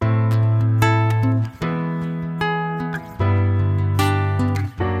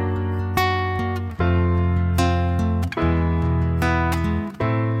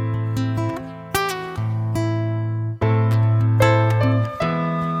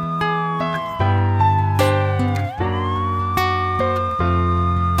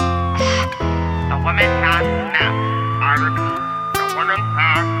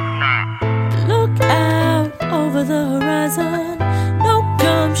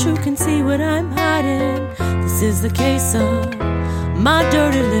gums, you can see what I'm hiding. This is the case of my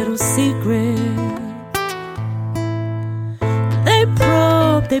dirty little secret. They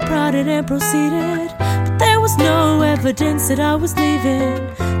probed, they prodded and proceeded, but there was no evidence that I was leaving,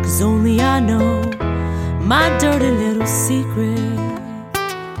 'cause only I know my dirty little secret.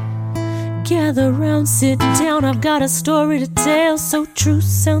 Gather round, sit down, I've got a story to tell. So true,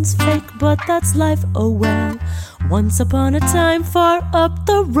 sounds fake, but that's life, oh well. Once upon a time, far up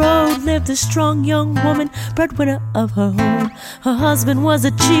the road, lived a strong young woman, breadwinner of her home. Her husband was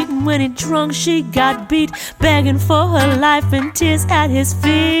a cheat, and when he drunk, she got beat, begging for her life and tears at his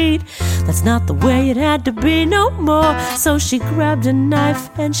feet. That's not the way it had to be no more, so she grabbed a knife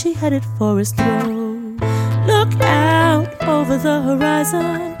and she headed for his throat. Look out over the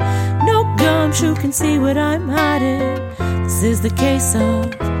horizon, no gums, you can see what I'm hiding. This is the case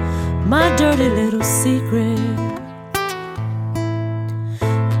of my dirty little secret.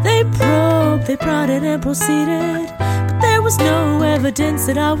 They probed, they prodded and proceeded, but there was no evidence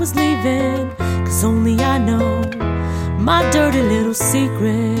that I was leaving, 'cause only I know my dirty little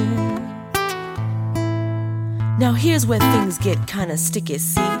secret. Now here's where things get kinda sticky,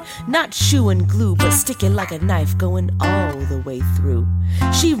 see? Not shoe and glue, but sticky like a knife going all the way through.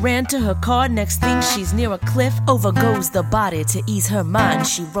 She ran to her car, next thing she's near a cliff. Over goes the body, to ease her mind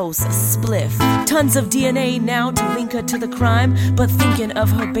she rolls a spliff. Tons of DNA now to link her to the crime, but thinking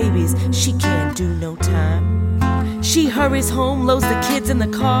of her babies, she can't do no time. She hurries home, loads the kids in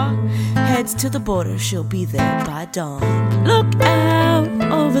the car, heads to the border, she'll be there by dawn. Look out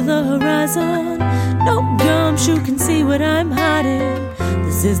over the horizon, no gums, you can see what I'm hiding.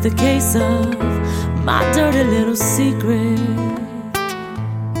 This is the case of my dirty little secret.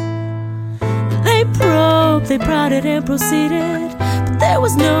 They probed, they prodded and proceeded, but there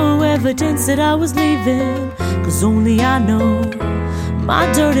was no evidence that I was leaving, 'cause only I know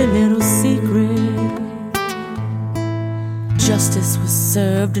my dirty little secret. Justice was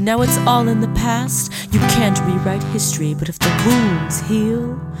served, and now it's all in the past. You can't rewrite history, but if the wounds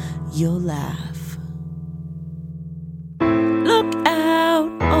heal, you'll laugh. Look out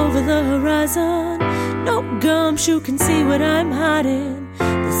over the horizon, no gums, you can see what I'm hiding.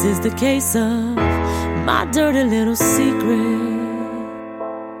 This is the case of my dirty little secret.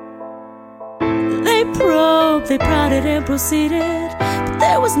 They probed, they prodded and proceeded, but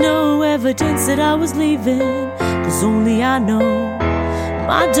there was no evidence that I was leaving, 'cause only I know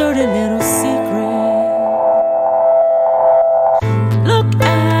my dirty little secret.